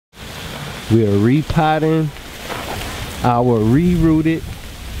We are repotting our re-rooted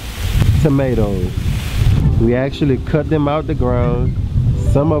tomatoes. We actually cut them out the ground.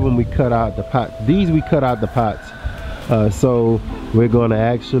 Some of them we cut out the pot. These we cut out the pots. So we're gonna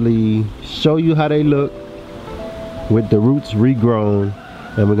actually show you how they look with the roots regrown,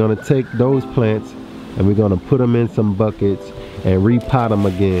 and we're gonna take those plants and we're gonna put them in some buckets and repot them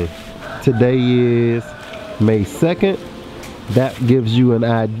again. Today is May 2nd. That gives you an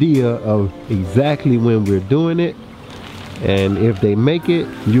idea of exactly when we're doing it, and if they make it,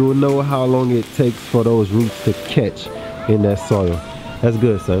 you'll know how long it takes for those roots to catch in that soil. That's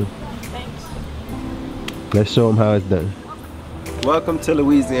good, son. Thanks. Let's show them how it's done. Welcome to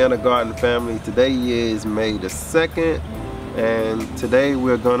Louisiana Garden family. Today is May the 2nd, and today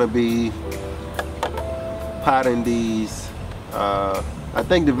we're gonna be potting these. I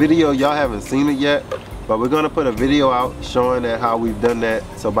think the video, y'all haven't seen it yet, but we're gonna put a video out showing that how we've done that.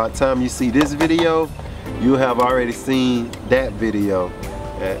 So by the time you see this video, you have already seen that video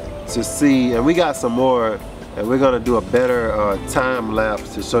to see, and we got some more, and we're gonna do a better time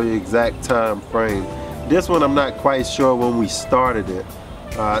lapse to show you exact time frame. This one I'm not quite sure when we started it.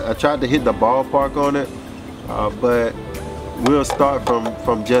 I tried to hit the ballpark on it, but we'll start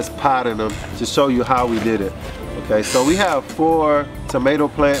from just potting them to show you how we did it. Okay, so we have 4 tomato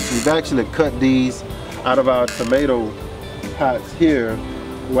plants. We've actually cut these out of our tomato pots here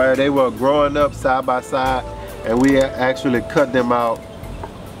where they were growing up side by side, and we actually cut them out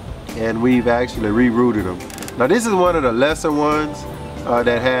and we've actually re-rooted them. Now this is one of the lesser ones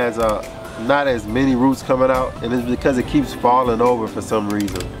that has not as many roots coming out, and it's because it keeps falling over for some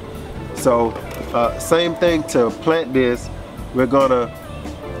reason. So same thing to plant this. We're gonna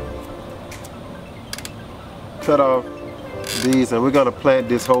cut off these and we're gonna plant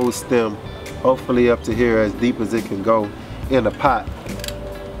this whole stem, hopefully up to here, as deep as it can go in the pot.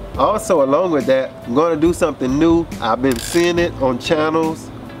 Also, along with that, I'm gonna do something new. I've been seeing it on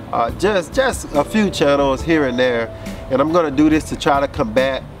channels, just a few channels here and there, and I'm gonna do this to try to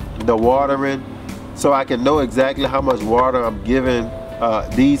combat the watering, so I can know exactly how much water I'm giving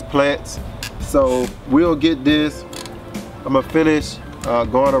these plants. So we'll get this. I'm gonna finish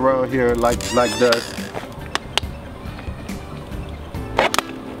going around here like this.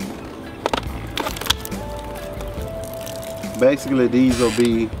 Basically, these will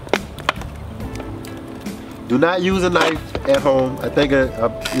be, do not use a knife at home. I think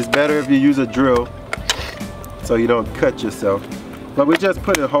it's better if you use a drill so you don't cut yourself. But we just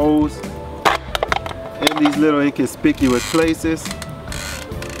put in holes in these little inconspicuous places.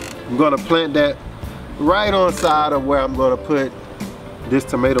 I'm gonna plant that right on side of where I'm gonna put this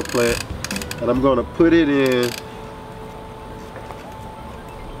tomato plant, and I'm gonna put it in.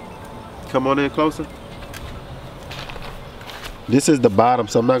 Come on in closer. This is the bottom,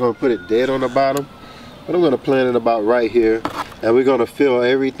 so I'm not gonna put it dead on the bottom, but I'm gonna plant it about right here, and we're gonna fill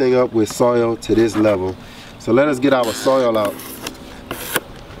everything up with soil to this level. So let us get our soil out.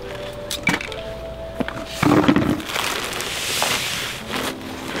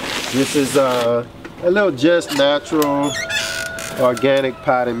 This is a little Just Natural organic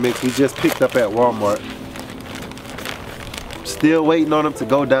potting mix we just picked up at Walmart. Still waiting on them to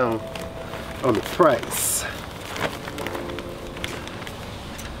go down on the price.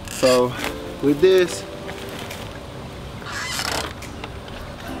 So with this,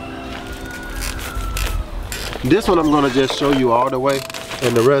 one I'm gonna just show you all the way,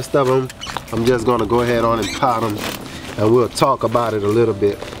 and the rest of them I'm just gonna go ahead on and pot them, and we'll talk about it a little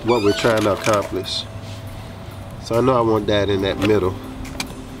bit, what we're trying to accomplish. So I know I want that in that middle,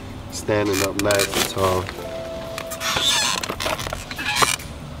 standing up nice and tall.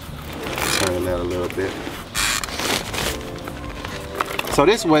 Turn that a little bit. So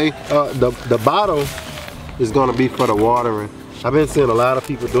this way, the bottle is gonna be for the watering. I've been seeing a lot of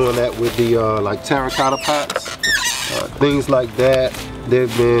people doing that with the like terracotta pots, things like that.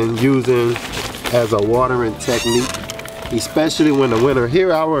 They've been using as a watering technique, especially when the winter.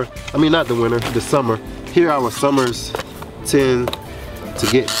 Not the winter, the summer. Here our summers tend to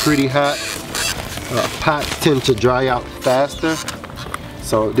get pretty hot. Pots tend to dry out faster.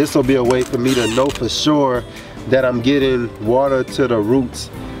 So this will be a way for me to know for sure that I'm getting water to the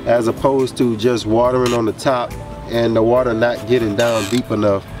roots, as opposed to just watering on the top and the water not getting down deep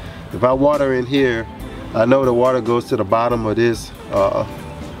enough. If I water in here, I know the water goes to the bottom of this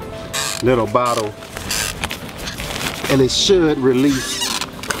little bottle, and it should release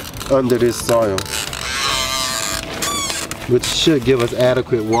under this soil, which should give us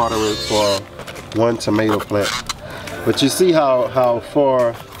adequate watering for one tomato plant. But you see how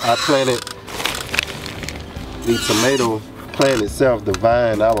far I planted the tomato plant itself, the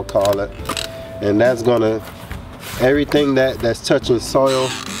vine I would call it. and that's gonna, everything that's touching soil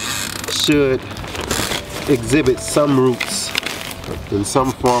should exhibit some roots in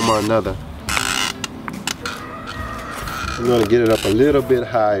some form or another. I'm gonna get it up a little bit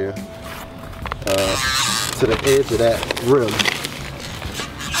higher to the edge of that rim.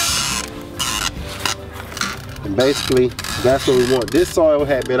 And basically, that's what we want. This soil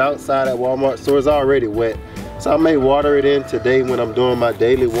had been outside at Walmart, so it's already wet. So I may water it in today when I'm doing my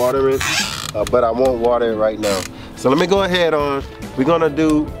daily watering, but I won't water it right now. So let me go ahead on. We're gonna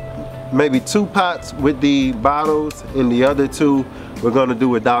do maybe 2 pots with the bottles, and the other 2 we're gonna do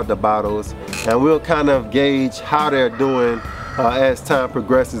without the bottles. And we'll kind of gauge how they're doing as time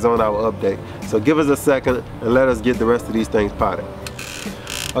progresses on our update. So give us a second and let us get the rest of these things potted.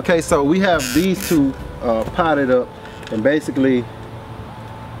 Okay, so we have these 2 potted up, and basically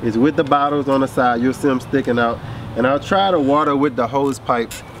it's with the bottles on the side. You'll see them sticking out, and I'll try to water with the hose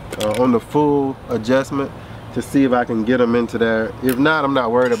pipe on the full adjustment to see if I can get them into there. If not, I'm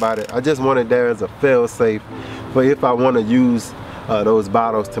not worried about it. I just want it there as a fail safe for if I want to use those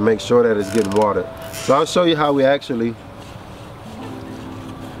bottles to make sure that it's getting watered. So I'll show you how we actually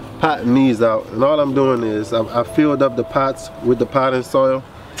potting these out. And all I'm doing is I filled up the pots with the potting soil.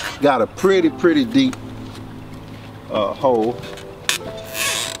 Got a pretty deep hole.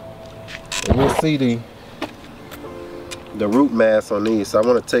 And you'll see the root mass on these. So I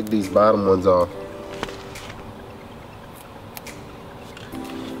want to take these bottom ones off.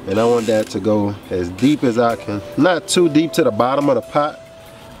 And I want that to go as deep as I can. Not too deep to the bottom of the pot,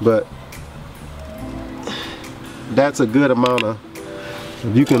 but that's a good amount of,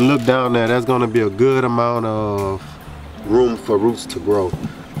 if you can look down there, that's gonna be a good amount of room for roots to grow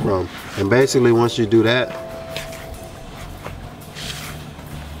from. And basically once you do that,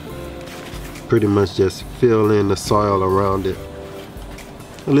 pretty much just fill in the soil around it.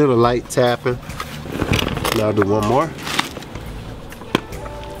 A little light tapping. Now I'll do one more.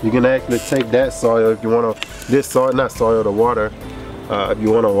 You can actually take that soil if you want to, this soil, not soil, the water, if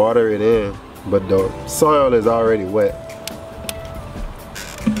you want to water it in, but the soil is already wet.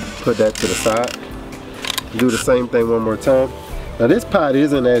 Put that to the side. Do the same thing one more time. Now this pot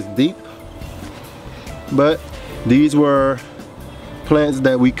isn't as deep, but these were plants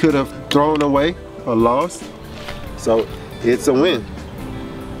that we could have thrown away or lost, so it's a win.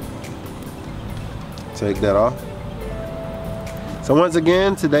 Take that off. So once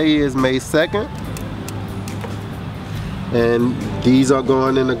again, today is May 2nd, and these are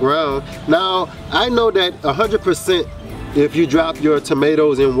going in the ground. Now, I know that 100% if you drop your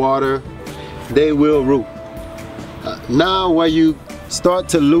tomatoes in water, they will root. Now where you start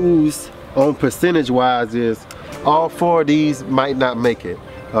to lose on percentage-wise is all 4 of these might not make it.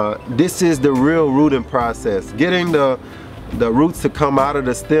 This is the real rooting process. Getting the roots to come out of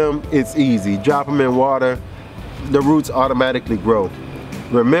the stem, it's easy. Drop them in water, the roots automatically grow.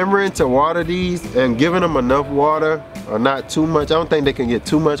 Remembering to water these and giving them enough water, or not too much. I don't think they can get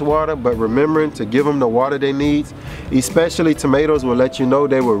too much water, but remembering to give them the water they need, especially tomatoes will let you know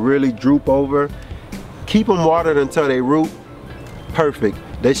they will really droop over. Keep them watered until they root. Perfect.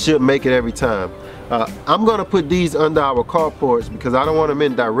 They should make it every time. I'm gonna put these under our carports because I don't want them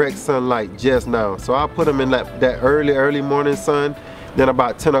in direct sunlight just now. So I'll put them in that early morning sun. Then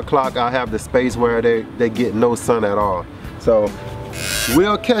about 10 o'clock I'll have the space where they get no sun at all. So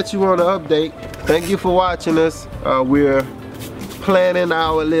we'll catch you on the update. Thank you for watching us. We're planting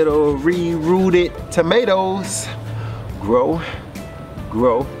our little re-rooted tomatoes. Grow,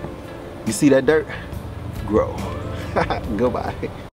 grow. You see that dirt? Grow. Goodbye.